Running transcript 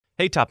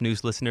Hey, Top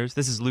News listeners,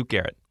 this is Luke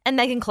Garrett. And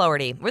Megan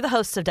Cloherty. We're the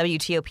hosts of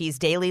WTOP's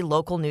daily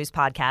local news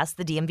podcast,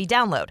 the DMV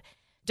Download.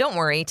 Don't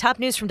worry, Top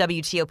News from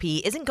WTOP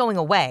isn't going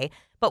away,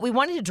 but we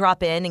wanted to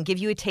drop in and give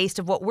you a taste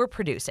of what we're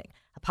producing,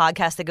 a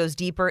podcast that goes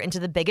deeper into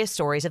the biggest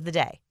stories of the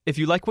day. If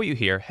you like what you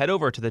hear, head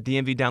over to the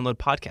DMV Download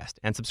podcast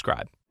and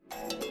subscribe.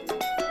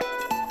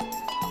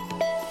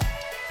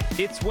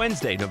 It's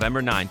Wednesday,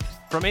 November 9th.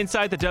 From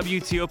inside the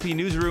WTOP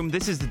newsroom,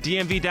 this is the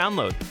DMV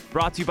Download,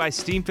 brought to you by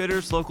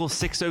Steamfitters Local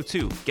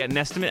 602. Get an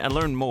estimate and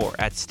learn more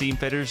at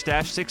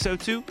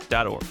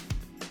steamfitters-602.org.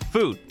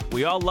 Food.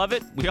 We all love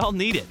it. We all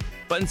need it.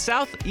 But in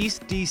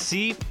Southeast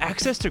D.C.,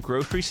 access to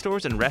grocery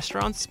stores and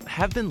restaurants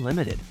have been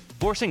limited,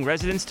 forcing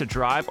residents to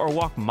drive or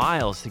walk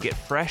miles to get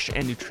fresh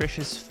and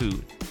nutritious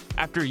food.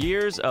 After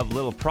years of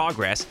little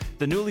progress,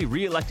 the newly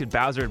re-elected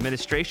Bowser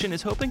administration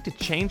is hoping to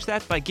change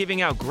that by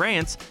giving out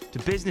grants to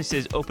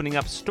businesses opening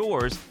up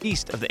stores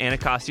east of the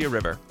Anacostia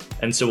River.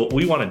 And so what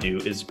we want to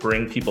do is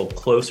bring people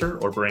closer,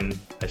 or bring,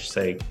 I should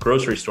say,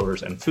 grocery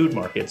stores and food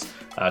markets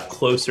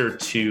closer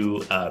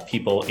to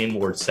people in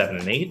Ward 7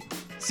 and 8.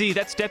 See,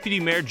 that's Deputy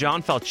Mayor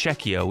John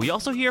Falchecchio. We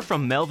also hear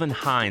from Melvin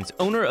Hines,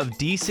 owner of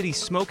D-City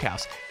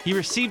Smokehouse. He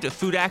received a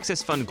Food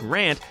Access Fund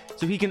grant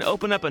so he can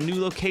open up a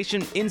new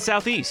location in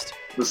Southeast.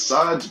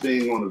 Besides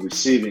being on the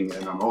receiving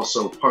end, I'm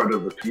also part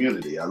of the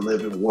community. I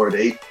live in Ward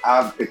 8.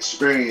 I've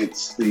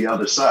experienced the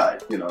other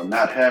side,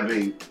 not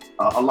having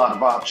a lot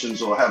of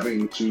options or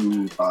having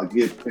to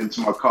get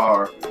into my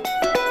car.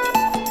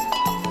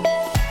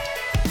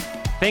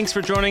 Thanks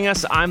for joining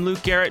us. I'm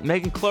Luke Garrett.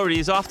 Megan Cloherty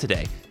is off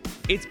today.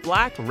 It's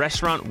Black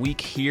Restaurant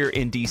Week here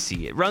in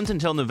D.C. It runs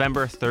until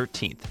November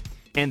 13th.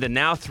 And the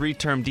now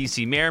three-term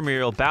D.C. Mayor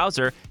Muriel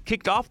Bowser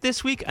kicked off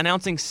this week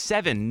announcing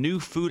 7 new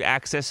Food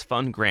Access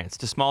Fund grants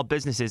to small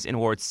businesses in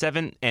Wards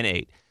 7 and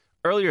 8.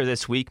 Earlier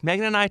this week,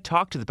 Megan and I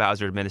talked to the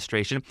Bowser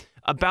administration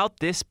about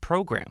this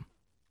program.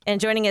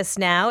 And joining us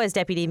now is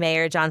Deputy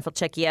Mayor John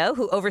Falchecchio,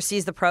 who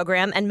oversees the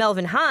program, and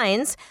Melvin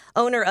Hines,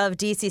 owner of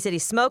D.C. City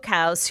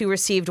Smokehouse, who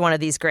received one of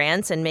these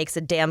grants and makes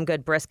a damn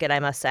good brisket, I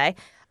must say.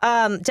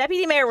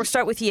 Deputy Mayor, we'll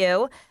start with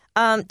you.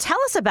 Tell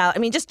us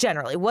about, just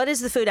generally, what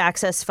is the Food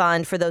Access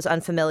Fund for those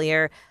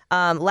unfamiliar?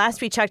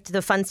 Last we checked,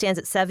 the fund stands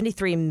at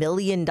 $73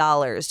 million,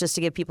 just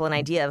to give people an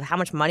idea of how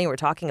much money we're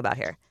talking about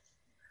here.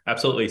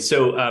 Absolutely.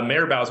 So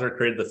Mayor Bowser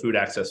created the Food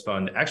Access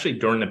Fund actually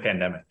during the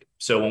pandemic.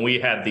 So when we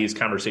had these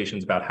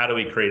conversations about how do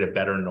we create a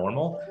better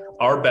normal,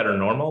 our better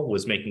normal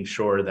was making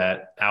sure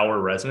that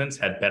our residents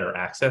had better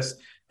access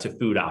to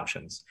food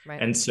options. Right.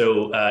 And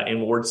so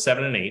in Ward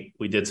 7 and 8,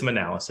 we did some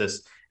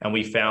analysis, and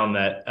we found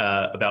that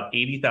about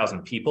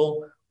 80,000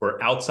 people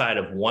were outside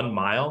of 1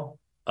 mile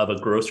of a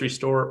grocery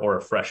store or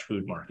a fresh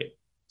food market.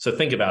 So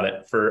think about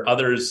it. For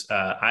others,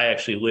 I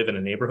actually live in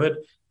a neighborhood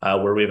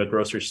where we have a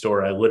grocery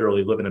store. I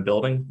literally live in a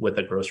building with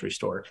a grocery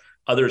store.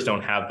 Others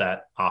don't have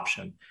that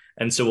option.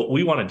 And so what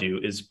we want to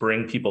do is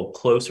bring people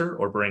closer,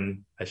 or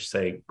bring, I should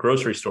say,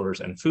 grocery stores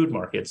and food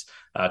markets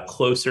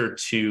closer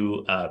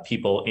to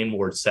people in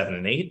Ward 7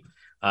 and 8.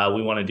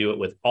 We want to do it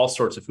with all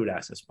sorts of food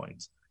access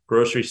points,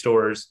 grocery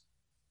stores,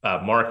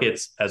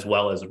 markets, as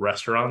well as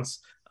restaurants.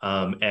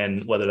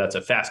 And whether that's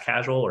a fast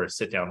casual or a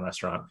sit-down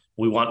restaurant,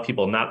 we want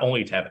people not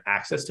only to have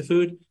access to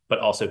food, but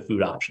also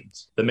food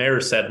options. The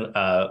mayor said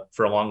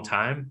for a long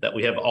time that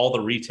we have all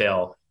the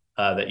retail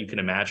that you can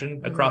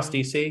imagine across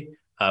DC,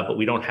 but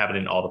we don't have it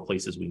in all the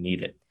places we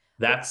need it.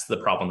 That's the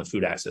problem the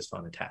Food Access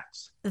Fund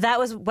attacks. That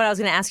was what I was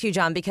going to ask you,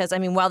 John, because,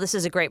 while this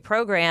is a great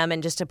program,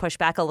 and just to push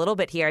back a little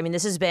bit here,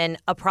 this has been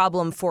a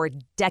problem for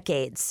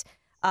decades.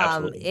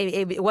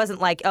 It wasn't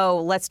like,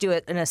 let's do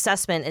an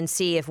assessment and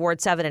see if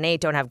Ward 7 and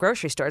 8 don't have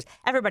grocery stores.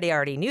 Everybody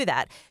already knew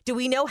that. Do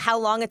we know how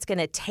long it's going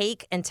to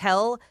take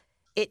until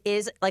it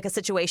is like a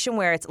situation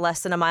where it's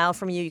less than a mile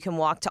from you? You can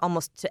walk to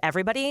almost to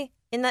everybody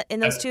in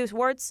those two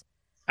wards?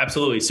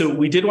 Absolutely. So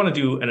we did want to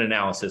do an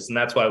analysis, and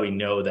that's why we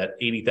know that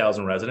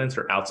 80,000 residents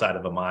are outside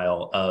of a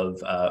mile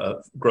of a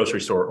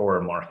grocery store or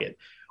a market.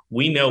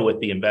 We know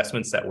with the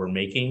investments that we're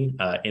making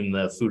in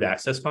the Food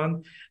Access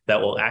Fund that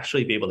we'll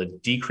actually be able to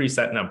decrease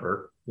that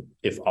number.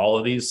 If all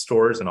of these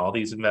stores and all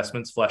these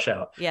investments flesh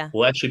out,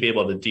 we'll actually be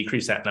able to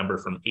decrease that number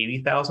from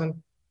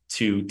 80,000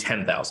 to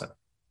 10,000.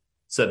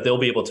 So that they'll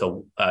be able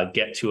to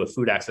get to a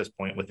food access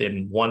point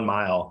within 1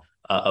 mile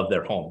of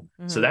their home.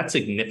 Mm-hmm. So that's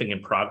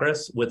significant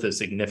progress with a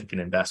significant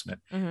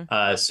investment.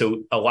 Mm-hmm.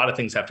 So a lot of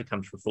things have to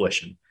come to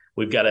fruition.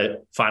 We've got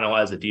to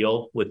finalize a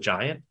deal with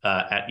Giant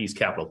at East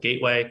Capitol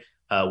Gateway.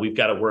 We've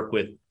got to work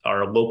with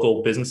our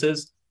local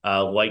businesses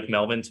like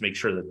Melvin to make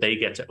sure that they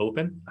get to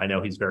open. I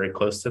know he's very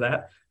close to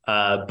that.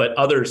 But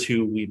others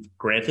who we've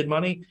granted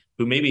money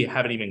who maybe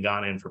haven't even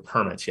gone in for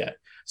permits yet.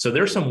 So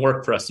there's some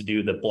work for us to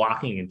do, the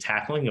blocking and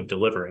tackling of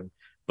delivering.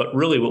 But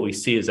really what we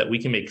see is that we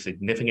can make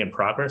significant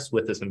progress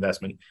with this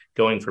investment,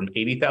 going from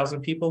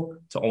 80,000 people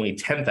to only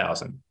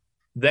 10,000.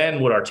 Then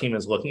what our team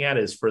is looking at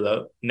is for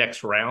the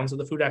next rounds of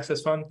the Food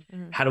Access Fund,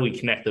 how do we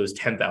connect those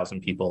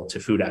 10,000 people to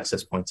food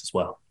access points as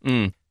well?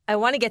 I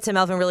want to get to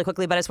Melvin really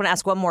quickly, but I just want to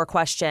ask one more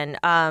question.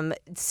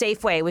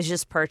 Safeway was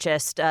just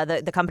purchased,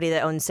 the company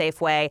that owns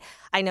Safeway.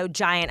 I know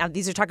Giant,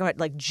 these are talking about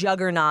like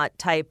juggernaut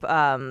type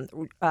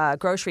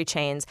grocery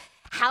chains.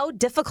 How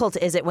difficult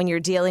is it when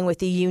you're dealing with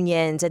the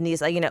unions and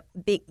these,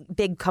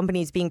 big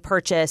companies being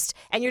purchased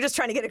and you're just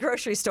trying to get a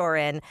grocery store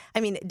in?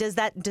 I mean, does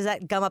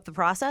that gum up the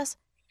process?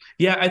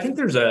 Yeah, I think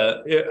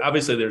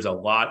obviously there's a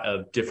lot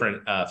of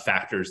different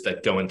factors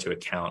that go into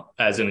account.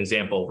 As an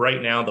example, right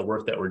now, the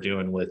work that we're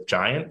doing with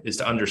Giant is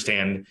to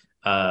understand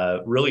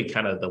really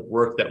kind of the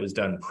work that was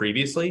done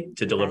previously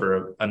to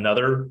deliver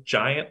another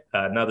giant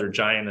in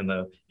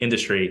the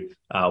industry,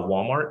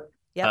 Walmart.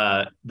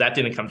 Yep. That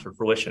didn't come to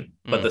fruition,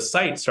 but the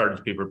site started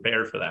to be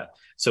prepared for that.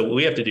 So what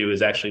we have to do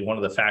is actually one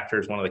of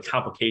the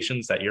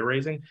complications that you're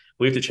raising.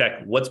 We have to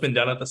check what's been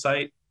done at the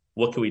site.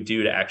 What can we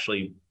do to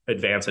actually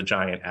advance a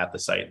giant at the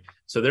site?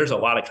 So there's a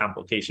lot of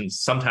complications.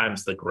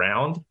 Sometimes the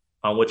ground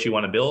on what you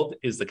want to build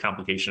is the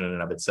complication in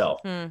and of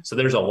itself. So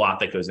there's a lot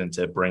that goes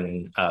into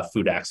bringing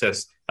food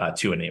access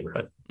to a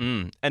neighborhood.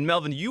 And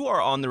Melvin, you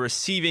are on the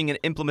receiving and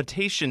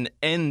implementation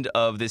end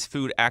of this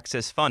food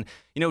access fund.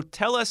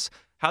 Tell us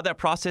how that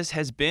process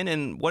has been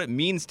and what it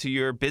means to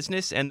your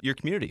business and your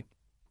community.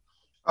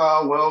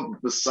 Well,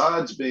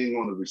 besides being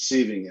on the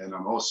receiving end,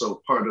 I'm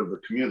also part of the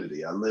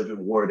community. I live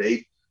in Ward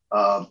 8.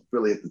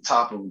 Really at the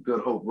top of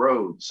Good Hope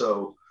Road.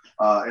 So,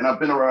 and I've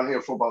been around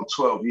here for about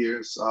 12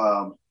 years.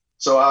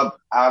 So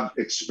I've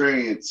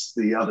experienced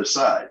the other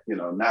side,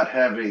 not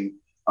having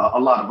a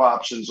lot of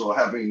options or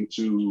having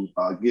to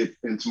get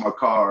into my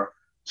car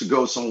to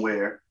go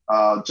somewhere.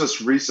 Just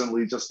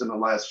recently, just in the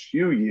last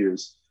few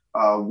years,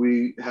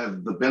 we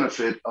have the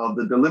benefit of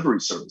the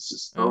delivery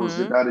services. Those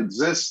did not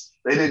exist.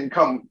 They didn't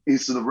come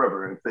east of the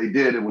river. If they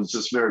did, it was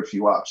just very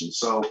few options.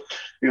 So,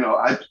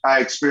 I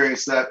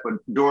experienced that. But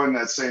during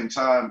that same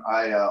time,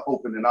 I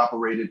opened and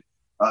operated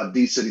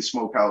D-City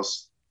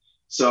Smokehouse.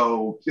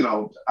 So,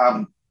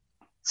 I'm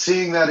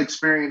seeing that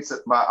experience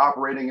by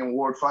operating in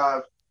Ward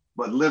 5,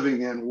 but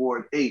living in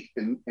Ward 8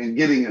 and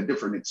getting a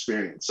different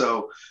experience.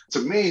 So to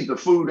me, the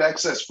Food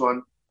Access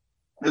Fund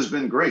has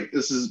been great.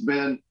 This has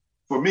been,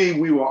 for me,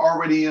 we were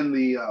already in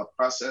the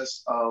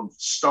process of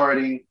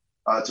starting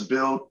to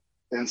build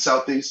in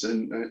Southeast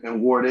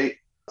and Ward 8.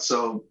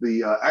 So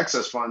the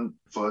Access Fund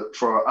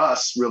for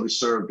us really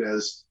served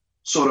as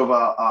sort of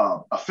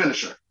a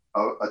finisher,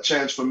 a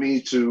chance for me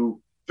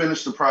to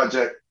finish the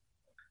project,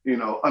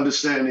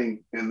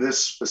 understanding in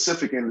this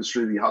specific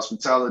industry, the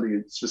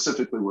hospitality,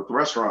 specifically with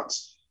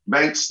restaurants,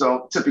 banks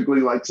don't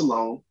typically like to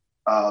loan.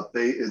 And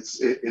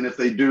if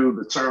they do,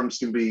 the terms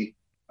can be,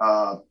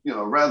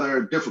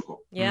 rather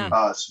difficult,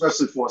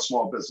 especially for a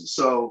small business.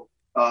 So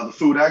the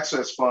Food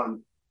Access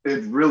Fund,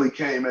 it really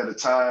came at a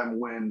time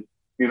when,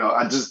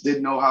 I just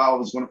didn't know how I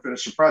was going to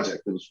finish the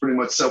project. It was pretty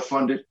much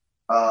self-funded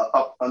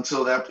up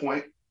until that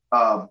point.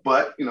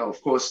 But,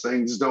 of course,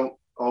 things don't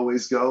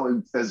always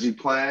go as you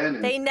plan.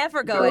 And, they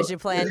never go as you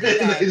plan, do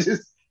they?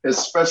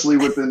 Especially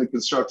within the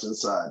construction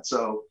side.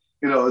 So,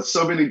 it's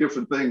so many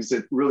different things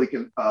that really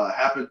can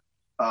happen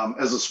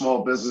as a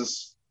small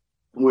business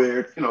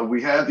where,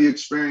 we have the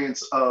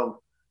experience of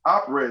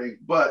operating,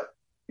 but,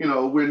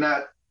 we're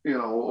not,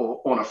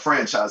 on a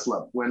franchise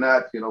level. We're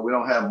not, we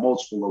don't have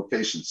multiple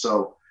locations.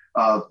 So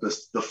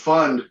the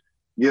fund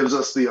gives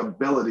us the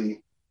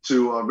ability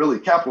to really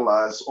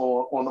capitalize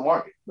on the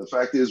market. The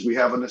fact is we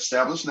have an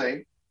established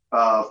name.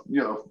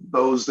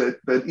 Those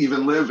that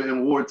even live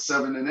in Ward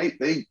 7 and 8,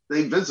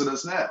 they visit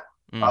us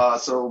now.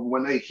 So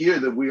when they hear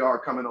that we are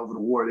coming over to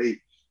Ward 8,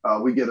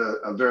 we get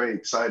a very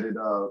excited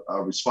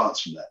response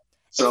from that.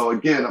 So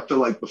again, I feel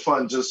like the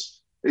fund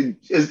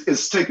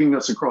is taking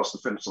us across the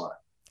finish line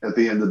at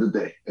the end of the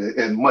day,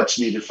 and much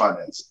needed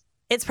financing.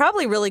 It's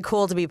probably really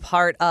cool to be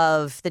part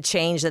of the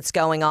change that's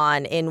going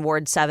on in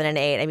Ward 7 and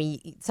 8. I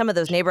mean, some of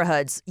those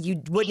neighborhoods,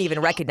 you wouldn't even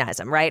recognize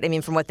them, right? I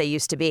mean, from what they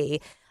used to be,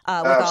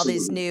 with all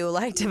these new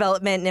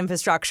development and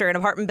infrastructure and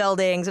apartment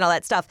buildings and all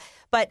that stuff.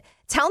 But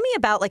tell me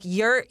about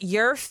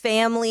your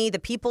family, the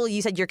people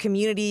you said, your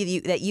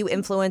community that you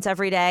influence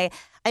every day.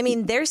 I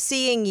mean, they're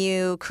seeing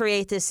you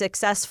create this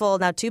successful,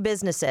 now 2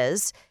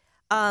 businesses.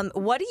 Are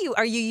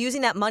you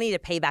using that money to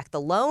pay back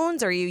the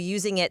loans? Are you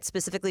using it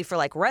specifically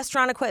for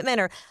restaurant equipment,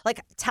 or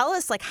tell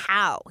us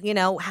how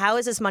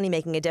is this money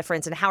making a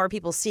difference, and how are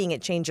people seeing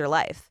it change your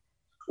life?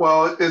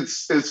 Well,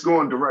 it's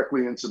going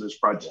directly into this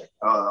project.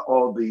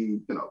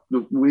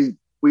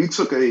 We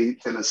took an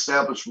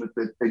establishment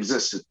that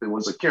existed. There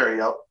was a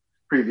carryout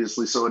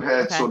previously, so it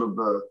had sort of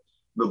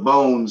the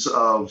bones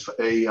of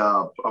a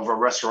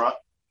restaurant,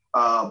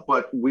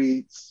 but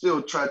we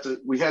still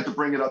we had to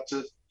bring it up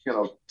to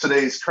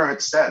today's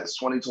current status,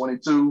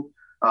 2022,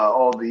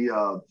 all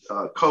the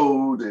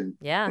code and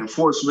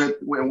enforcement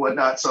and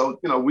whatnot. So,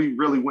 we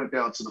really went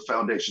down to the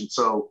foundation.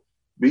 So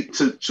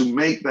to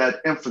make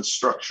that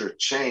infrastructure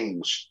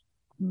change,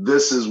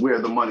 this is where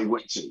the money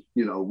went to.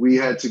 We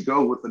had to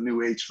go with a new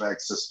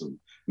HVAC system,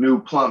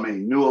 new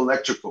plumbing, new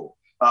electrical.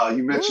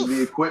 You mentioned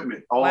the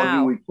equipment, all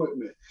new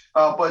equipment.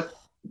 But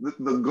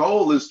the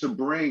goal is to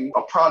bring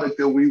a product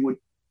that we would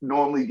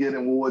normally get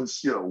in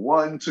wards,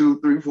 1,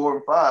 2, 3, 4,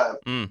 and 5,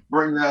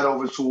 bring that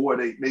over to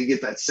Ward 8, they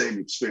get that same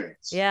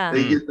experience. Yeah.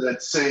 They get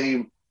that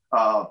same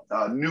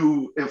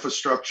new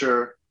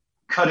infrastructure,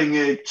 cutting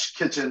edge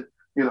kitchen,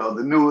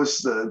 the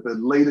newest, the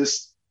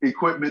latest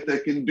equipment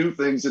that can do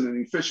things in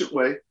an efficient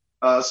way.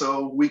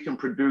 So we can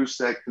produce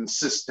that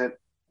consistent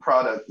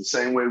product the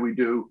same way we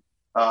do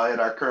at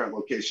our current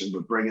location,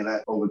 but bringing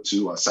that over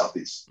to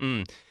Southeast.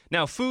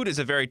 Now, food is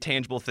a very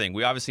tangible thing.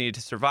 We obviously need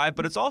to survive,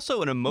 but it's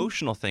also an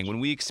emotional thing. When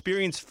we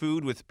experience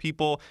food with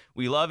people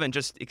we love and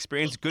just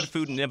experience good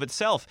food in and of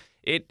itself,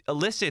 it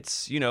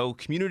elicits,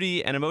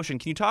 community and emotion.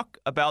 Can you talk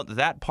about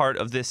that part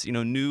of this,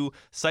 new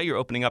site you're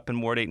opening up in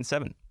Ward 8 and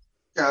 7?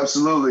 Yeah,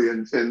 absolutely.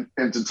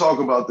 And to talk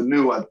about the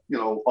new, I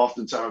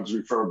oftentimes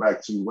refer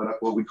back to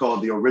what we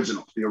call the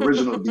original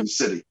D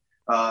City.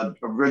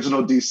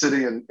 Original D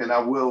City, and I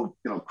will,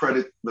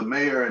 credit the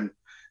mayor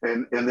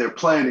and their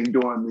planning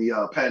during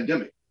the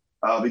pandemic.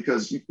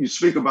 Because you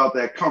speak about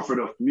that comfort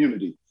of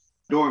community.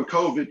 During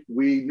COVID,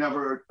 we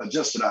never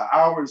adjusted our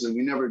hours and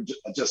we never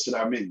adjusted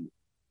our menu.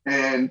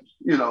 And,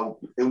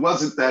 it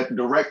wasn't that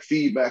direct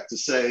feedback to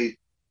say,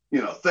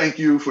 thank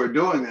you for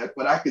doing that.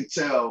 But I could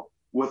tell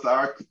with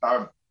our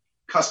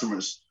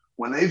customers,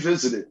 when they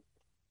visited,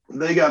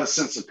 they got a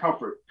sense of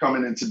comfort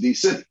coming into D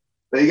City.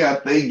 They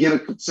get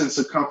a sense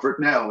of comfort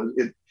now.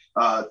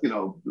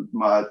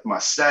 My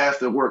staff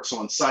that works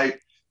on site,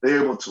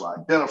 they're able to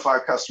identify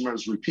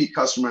customers, repeat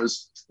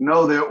customers,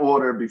 know their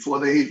order before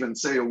they even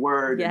say a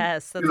word.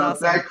 Yes, that's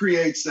awesome. That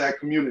creates that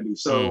community.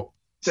 So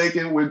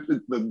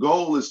the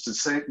goal is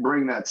to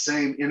bring that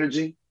same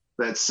energy,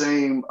 that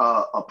same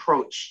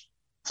approach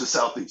to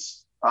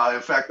Southeast. In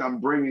fact, I'm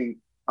bringing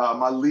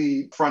my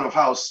lead front of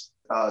house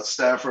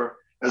staffer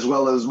as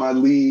well as my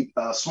lead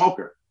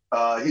smoker.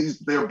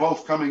 They're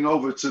both coming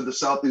over to the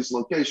Southeast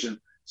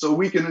location so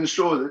we can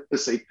ensure that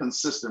it's a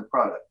consistent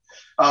product.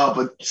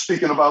 But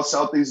speaking about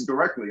Southeast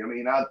directly,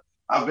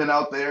 I've been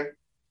out there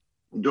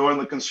during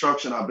the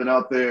construction. I've been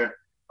out there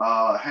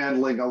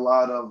handling a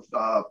lot of,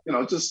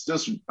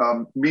 just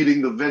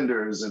meeting the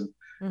vendors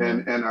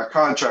and our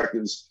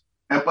contractors.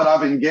 But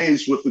I've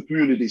engaged with the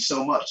community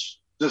so much,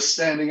 just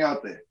standing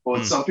out there.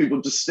 Or some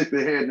people just stick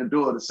their head in the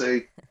door to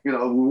say,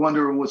 we're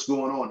wondering what's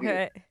going on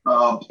here.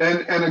 Right.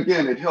 And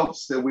again, it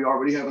helps that we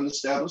already have an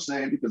established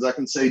name because I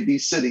can say D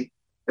City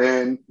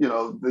and,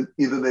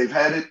 either they've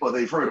had it or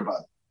they've heard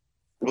about it.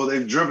 Well,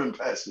 they've driven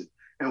past it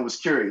and was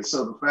curious.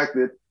 So the fact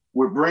that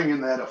we're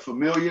bringing that a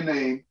familiar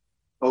name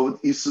over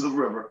east of the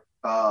river,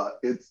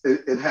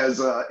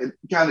 it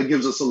kind of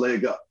gives us a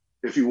leg up,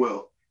 if you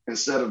will.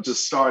 Instead of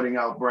just starting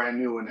out brand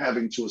new and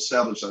having to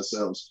establish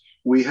ourselves,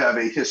 we have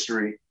a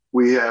history.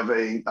 We have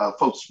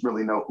folks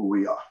really know who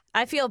we are.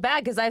 I feel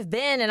bad because I've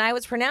been and I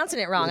was pronouncing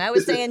it wrong. I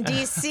was saying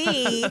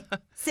D.C.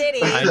 City.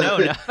 I know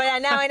now. But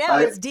now I know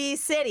it's D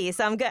City,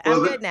 so I'm good.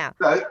 I'm good now.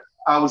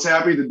 I was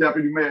happy the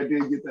deputy mayor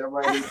did get that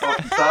right off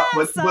the top,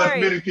 but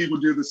many people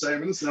do the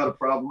same, and it's not a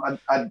problem.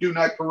 I do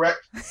not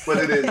correct, but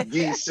it is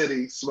D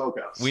City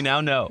Smokehouse. We now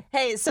know.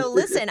 Hey, so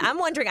listen, I'm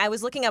wondering, I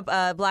was looking up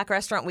Black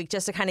Restaurant Week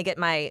just to kind of get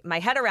my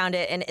head around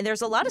it, and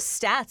there's a lot of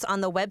stats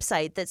on the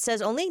website that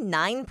says only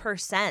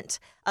 9%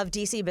 of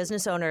DC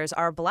business owners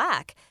are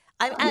Black.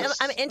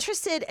 I'm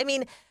interested,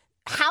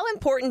 how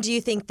important do you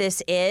think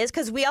this is?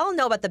 Because we all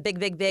know about the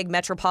big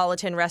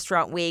Metropolitan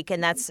Restaurant Week,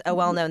 and that's a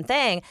well-known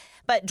thing.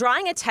 But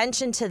drawing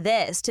attention to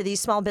these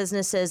small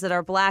businesses that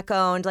are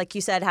Black-owned, like you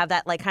said, have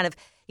that kind of,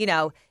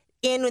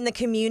 in the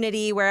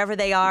community, wherever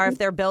they are, if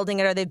they're building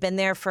it or they've been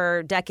there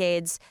for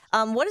decades.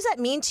 What does that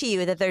mean to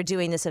you that they're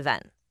doing this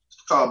event?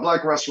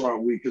 Black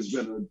Restaurant Week has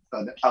been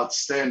an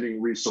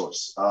outstanding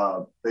resource.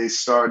 They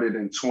started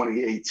in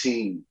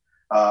 2018.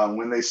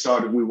 When they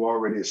started, we were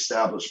already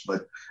established,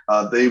 but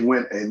they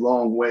went a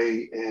long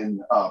way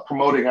in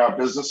promoting our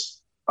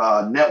business,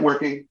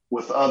 networking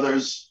with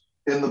others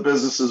in the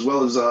business, as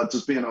well as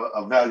just being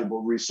a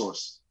valuable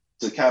resource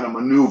to kind of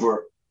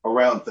maneuver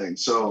around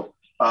things. So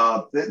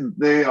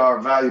they are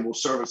a valuable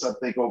service, I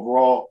think,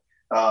 overall,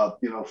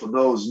 for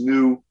those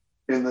new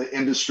in the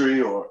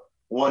industry or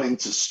wanting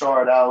to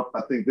start out.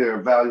 I think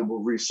they're a valuable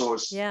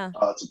resource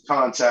to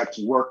contact,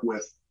 to work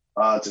with,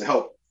 to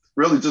help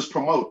really just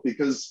promote,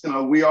 because,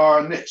 we are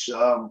a niche.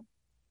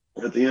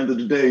 At the end of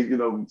the day,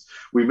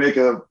 we make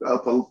a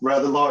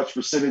rather large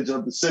percentage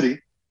of the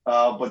city.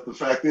 But the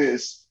fact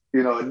is, at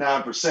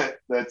 9%,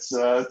 that's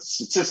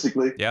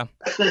statistically,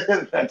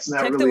 that's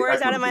not Took really. The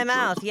words out of my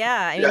mouth.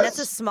 Yeah. That's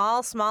a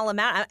small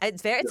amount.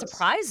 It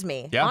surprised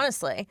me,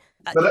 honestly.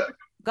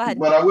 Go ahead.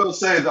 But I will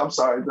say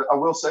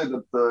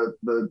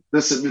that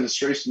this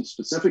administration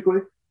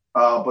specifically,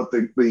 but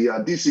the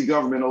DC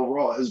government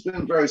overall has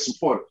been very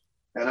supportive.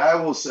 And I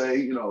will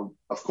say,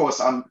 of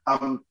course, I'm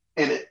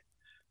in it,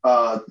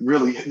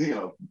 really,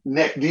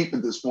 neck deep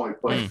at this point.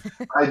 But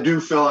I do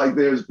feel like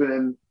there's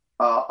been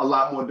a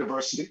lot more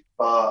diversity,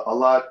 a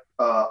lot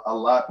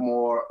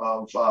more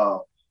of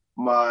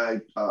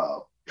my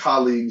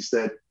colleagues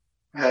that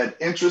had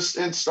interest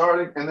in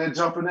starting and then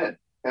jumping in.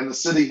 And the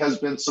city has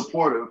been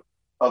supportive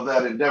of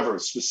that endeavor,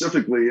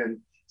 specifically in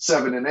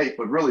 7 and 8,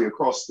 but really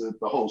across the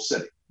whole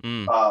city.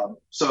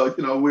 So,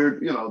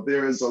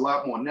 there is a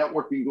lot more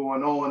networking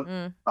going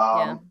on.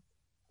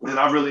 And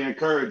I really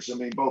encourage,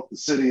 both the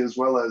city as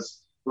well as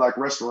Black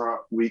Restaurant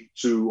Week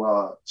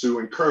to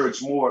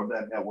encourage more of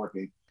that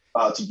networking,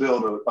 to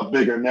build a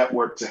bigger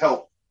network to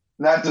help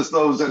not just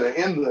those that are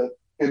in the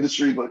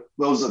industry, but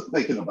those that are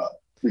thinking about it,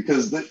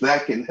 because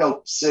that can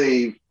help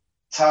save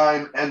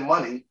time and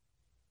money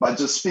by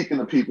just speaking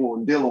to people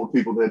and dealing with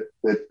people that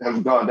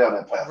have gone down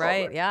that path.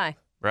 Right, already. yeah.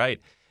 Right.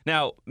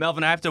 Now,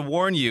 Melvin, I have to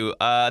warn you,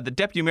 the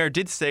deputy mayor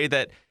did say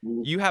that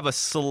you have a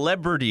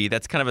celebrity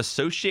that's kind of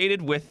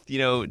associated with,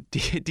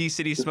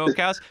 D-City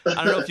Smokehouse. I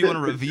don't know if you want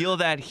to reveal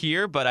that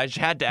here, but I just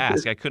had to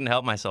ask. I couldn't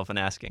help myself in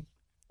asking.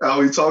 Are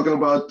we talking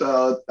about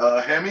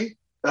Hammy?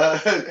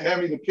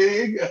 Hammy the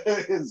pig?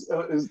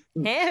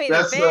 Hammy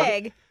the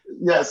pig?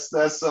 Yes,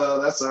 that's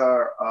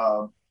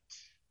our...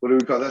 what do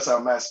we call it? That's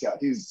our mascot.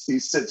 He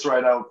sits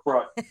right out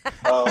front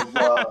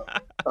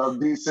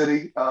of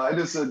D-City. And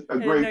it's a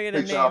great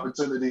picture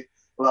opportunity.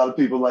 A lot of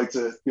people like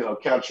to,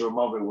 capture a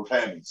moment with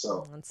Hammy.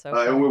 So,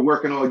 and we're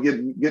working on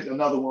getting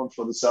another one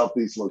for the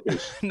Southeast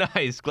location.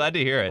 Nice. Glad to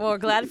hear it. Well, we're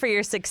glad for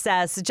your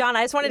success. John,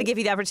 I just wanted to give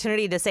you the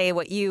opportunity to say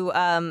what you,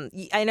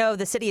 I know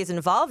the city is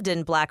involved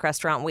in Black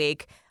Restaurant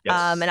Week. Yes.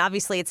 And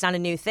obviously it's not a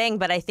new thing,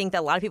 but I think that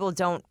a lot of people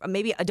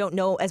don't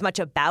know as much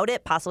about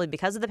it, possibly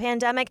because of the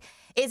pandemic.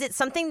 Is it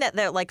something that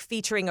they're like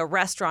featuring a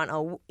restaurant,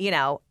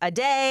 a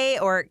day,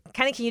 or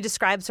kind of, can you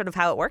describe sort of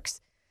how it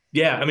works?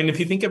 Yeah, if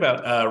you think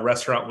about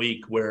Restaurant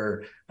Week,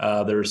 where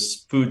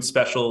there's food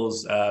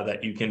specials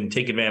that you can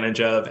take advantage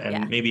of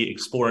and maybe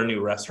explore a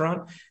new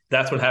restaurant,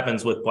 that's what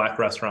happens with Black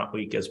Restaurant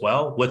Week as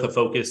well, with a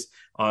focus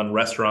on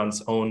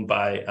restaurants owned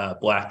by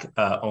Black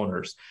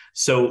owners.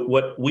 So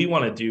what we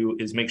want to do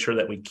is make sure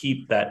that we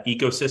keep that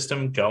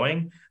ecosystem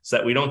going, so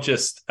that we don't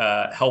just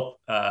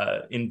help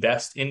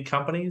invest in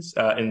companies,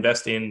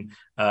 invest in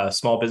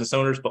small business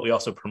owners, but we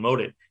also promote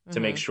it to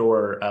make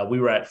sure.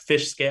 We were at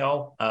Fish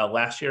Scale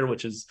last year,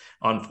 which is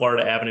on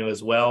Florida Avenue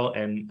as well,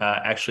 and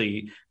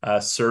actually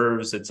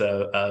serves, it's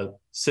a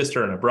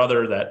sister and a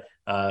brother that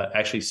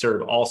actually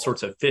serve all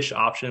sorts of fish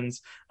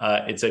options.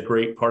 It's a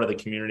great part of the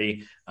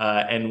community.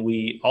 And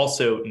we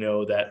also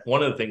know that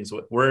one of the things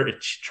we're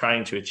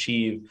trying to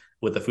achieve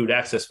with the Food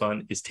Access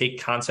Fund is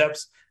take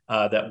concepts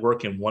that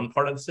work in one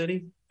part of the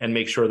city and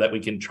make sure that we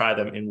can try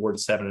them in Ward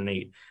 7 and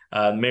 8.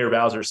 Mayor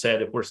Bowser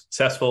said if we're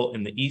successful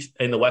in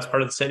the west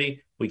part of the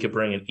city, we could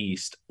bring it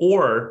east.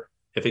 Or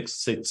if it's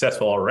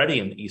successful already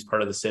in the east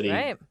part of the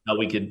city,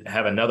 we could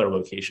have another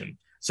location.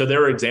 So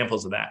there are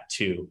examples of that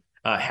too.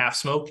 Half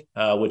Smoke,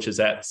 which is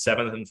at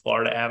 7th and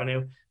Florida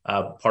Avenue,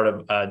 part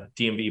of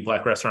DMV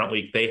Black Restaurant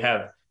Week. They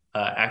have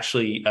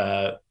actually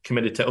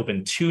committed to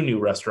open 2 new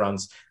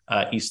restaurants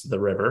east of the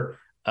river.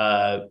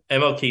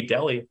 MLK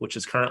Deli, which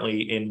is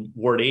currently in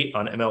Ward 8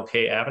 on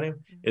MLK Avenue,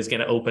 is going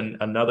to open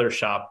another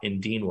shop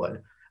in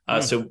Deanwood.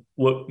 So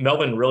what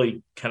Melvin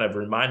really kind of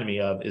reminded me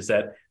of is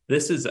that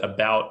this is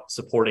about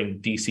supporting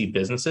DC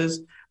businesses,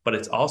 but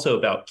it's also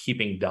about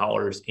keeping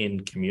dollars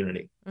in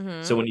community.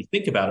 So when you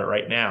think about it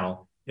right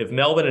now, if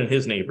Melvin and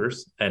his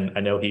neighbors, and I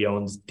know he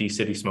owns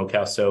D-City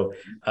Smokehouse, so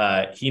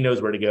he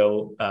knows where to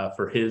go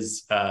for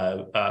his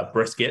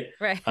brisket.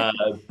 Right.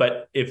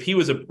 But if he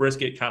was a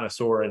brisket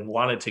connoisseur and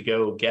wanted to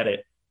go get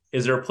it,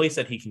 is there a place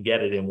that he can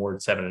get it in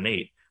Ward 7 and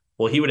 8?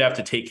 Well, he would have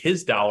to take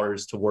his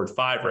dollars to Ward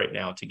 5 right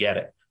now to get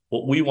it.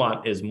 What we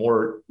want is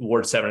more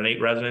Ward 7 and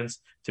 8 residents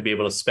to be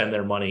able to spend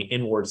their money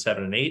in Ward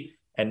 7 and 8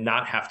 and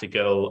not have to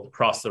go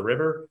across the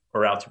river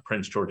or out to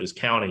Prince George's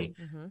County.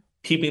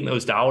 Keeping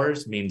those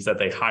dollars means that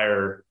they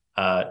hire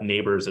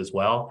neighbors as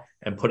well,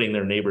 and putting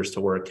their neighbors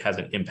to work has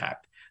an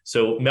impact.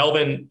 So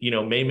Melvin,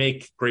 may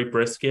make great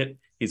brisket.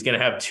 He's going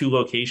to have 2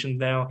 locations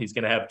now. He's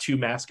going to have 2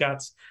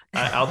 mascots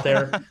out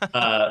there.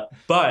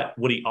 But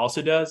what he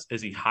also does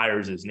is he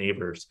hires his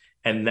neighbors.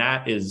 And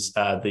that is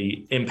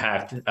the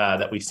impact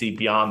that we see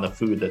beyond the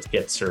food that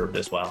gets served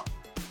as well.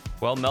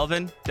 Well,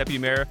 Melvin, Deputy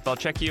Mayor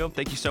Falchecchio,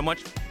 thank you so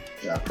much.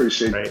 Yeah, I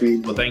appreciate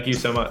it. Well, thank you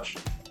so much.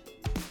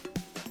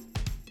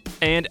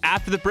 And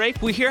after the break,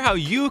 we hear how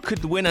you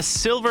could win a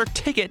silver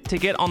ticket to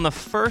get on the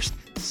first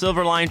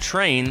Silver Line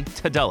train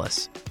to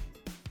Dulles.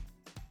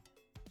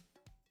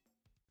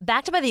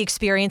 Backed by the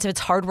experience of its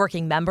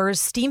hardworking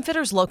members,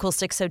 Steamfitters Local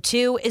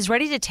 602 is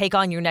ready to take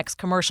on your next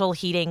commercial,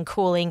 heating,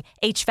 cooling,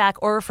 HVAC,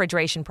 or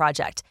refrigeration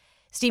project.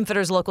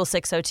 Steamfitters Local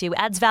 602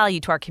 adds value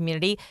to our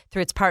community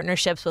through its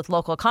partnerships with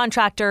local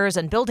contractors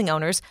and building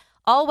owners,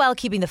 all while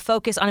keeping the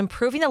focus on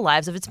improving the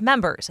lives of its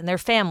members and their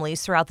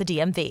families throughout the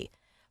DMV.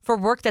 For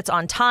work that's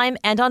on time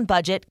and on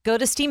budget, go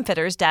to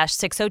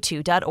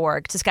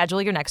steamfitters-602.org to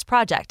schedule your next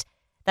project.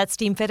 That's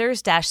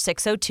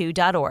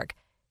steamfitters-602.org.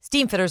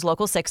 Steamfitters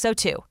Local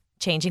 602.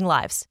 changing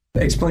lives.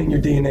 Explain your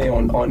DNA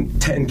on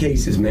 10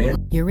 cases, man.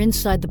 You're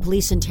inside the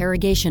police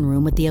interrogation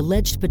room with the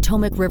alleged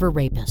Potomac River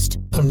rapist.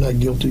 I'm not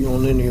guilty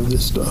on any of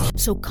this stuff.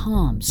 So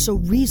calm, so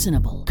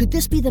reasonable. Could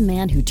this be the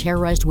man who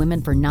terrorized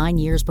women for 9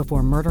 years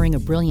before murdering a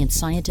brilliant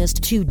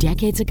scientist 2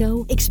 decades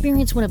ago?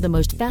 Experience one of the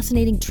most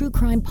fascinating true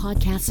crime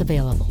podcasts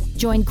available.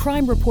 Join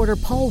crime reporter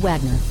Paul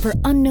Wagner for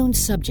Unknown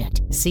Subject,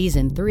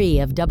 Season 3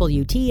 of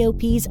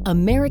WTOP's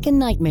American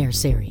Nightmare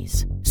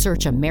series.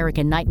 Search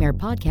American Nightmare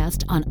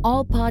Podcast on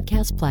all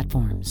podcast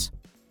platforms.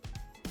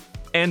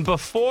 And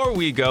before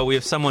we go, we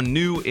have someone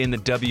new in the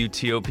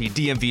WTOP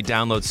DMV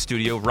Download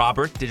studio,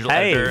 Robert, digital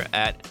editor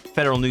at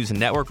Federal News and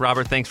Network.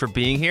 Robert, thanks for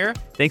being here.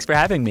 Thanks for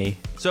having me.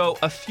 So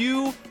a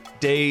few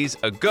days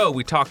ago,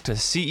 we talked to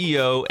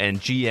CEO and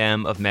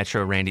GM of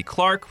Metro, Randy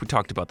Clark. We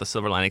talked about the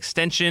Silver Line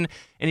extension,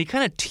 and he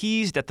kind of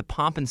teased at the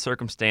pomp and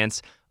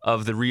circumstance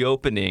of the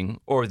reopening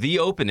or the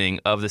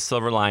opening of the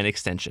Silver Line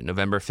extension,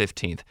 November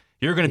 15th.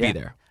 You're going to be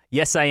there.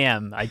 Yes, I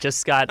am. I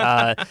just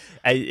got,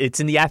 it's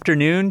in the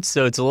afternoon,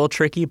 so it's a little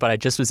tricky, but I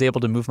just was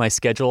able to move my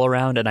schedule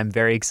around, and I'm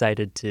very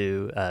excited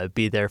to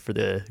be there for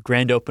the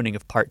grand opening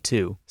of Part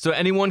 2. So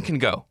anyone can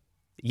go?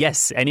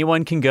 Yes,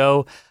 anyone can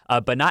go,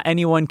 but not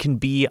anyone can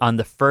be on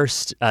the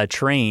first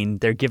train.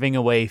 They're giving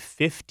away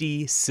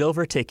 50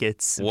 silver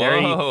tickets,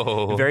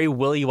 very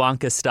Willy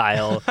Wonka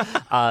style,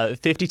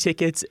 50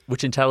 tickets,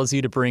 which entitles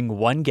you to bring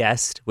one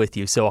guest with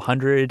you. So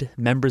 100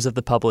 members of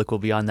the public will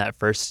be on that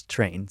first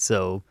train.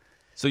 So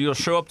you'll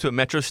show up to a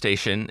metro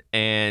station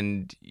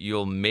and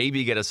you'll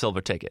maybe get a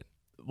silver ticket.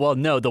 Well,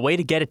 no, the way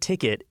to get a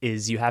ticket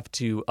is you have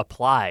to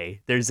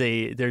apply. There's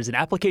an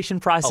application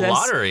process. A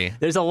lottery.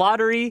 There's a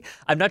lottery.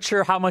 I'm not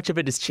sure how much of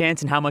it is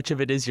chance and how much of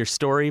it is your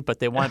story, but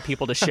they want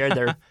people to share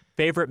their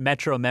favorite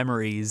metro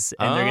memories,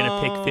 and they're going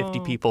to pick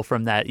 50 people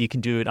from that. You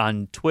can do it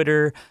on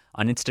Twitter,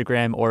 on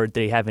Instagram, or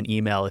they have an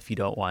email if you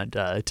don't want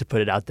to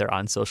put it out there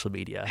on social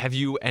media. Have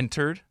you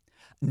entered?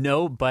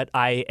 No, but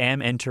I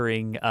am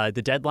entering.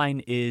 The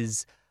deadline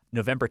is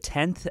November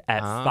 10th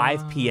at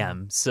 5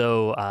 p.m.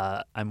 So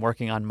I'm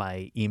working on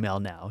my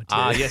email now.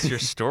 Yes, your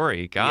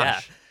story.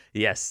 Gosh. Yeah.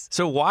 Yes.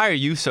 So why are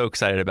you so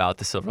excited about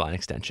the Silver Line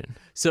extension?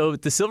 So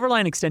the Silver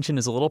Line extension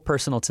is a little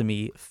personal to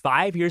me.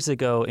 5 years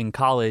ago in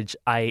college,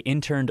 I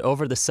interned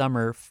over the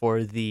summer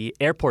for the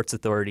Airports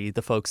Authority,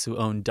 the folks who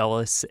own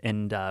Dulles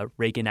and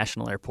Reagan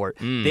National Airport.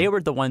 They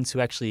were the ones who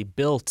actually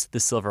built the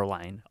Silver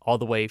Line all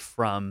the way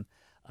from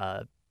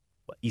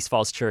East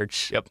Falls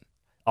Church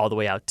all the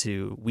way out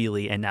to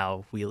Wheelie, and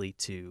now Wheelie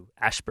to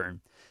Ashburn.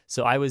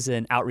 So I was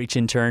an outreach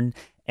intern,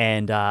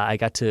 and I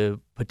got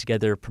to put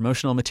together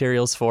promotional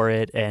materials for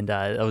it, and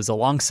it was a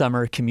long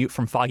summer commute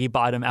from Foggy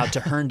Bottom out to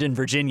Herndon,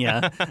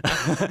 Virginia.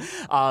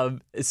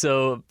 But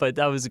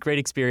that was a great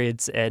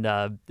experience, and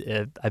I've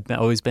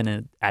always been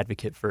an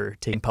advocate for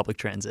taking public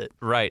transit.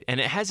 Right, and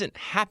it hasn't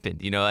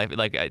happened.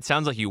 Like it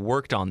sounds like you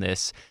worked on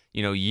this,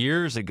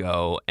 years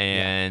ago,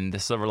 and the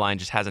Silver Line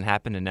just hasn't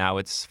happened, and now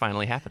it's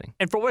finally happening.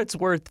 And for what it's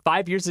worth,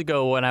 5 years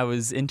ago when I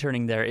was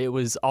interning there, it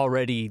was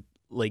already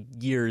like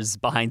years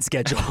behind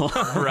schedule.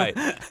 Right.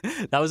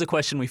 That was a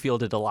question we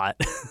fielded a lot.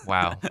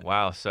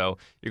 Wow. So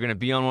you're going to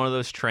be on one of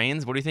those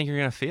trains. What do you think you're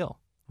going to feel?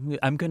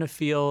 I'm going to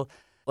feel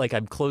like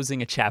I'm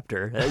closing a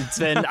chapter.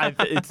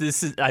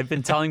 I've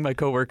been telling my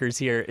coworkers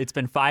here,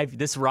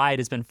 this ride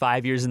has been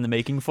 5 years in the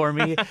making for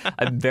me.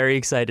 I'm very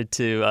excited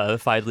to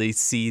finally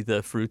see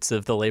the fruits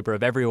of the labor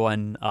of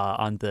everyone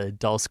on the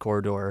Dulles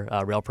Corridor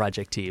rail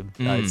project team,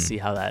 to see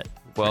how that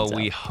turns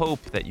we out.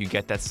 hope that you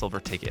get that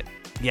silver ticket.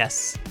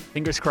 Yes,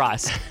 fingers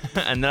crossed.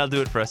 And that'll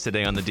do it for us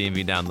today on the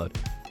DMV Download.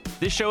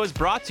 This show is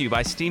brought to you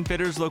by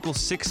Steamfitters Local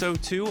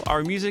 602.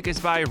 Our music is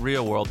by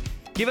Real World.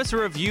 Give us a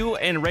review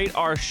and rate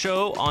our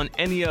show on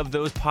any of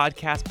those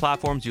podcast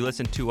platforms you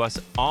listen to us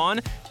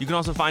on. You can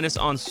also find us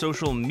on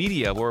social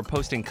media where we're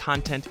posting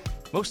content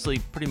mostly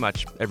pretty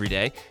much every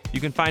day.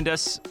 You can find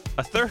us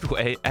a third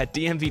way at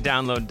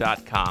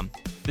dmvdownload.com.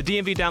 The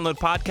DMV Download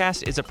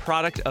podcast is a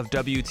product of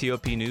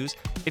WTOP News.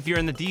 If you're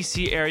in the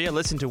D.C. area,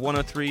 listen to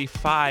 103.5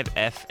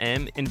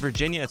 FM. In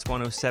Virginia, it's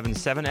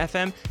 107.7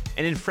 FM.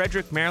 And in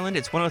Frederick, Maryland,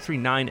 it's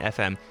 103.9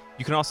 FM.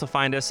 You can also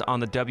find us on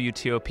the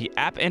WTOP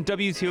app and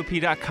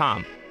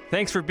WTOP.com.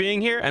 Thanks for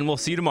being here, and we'll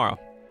see you tomorrow.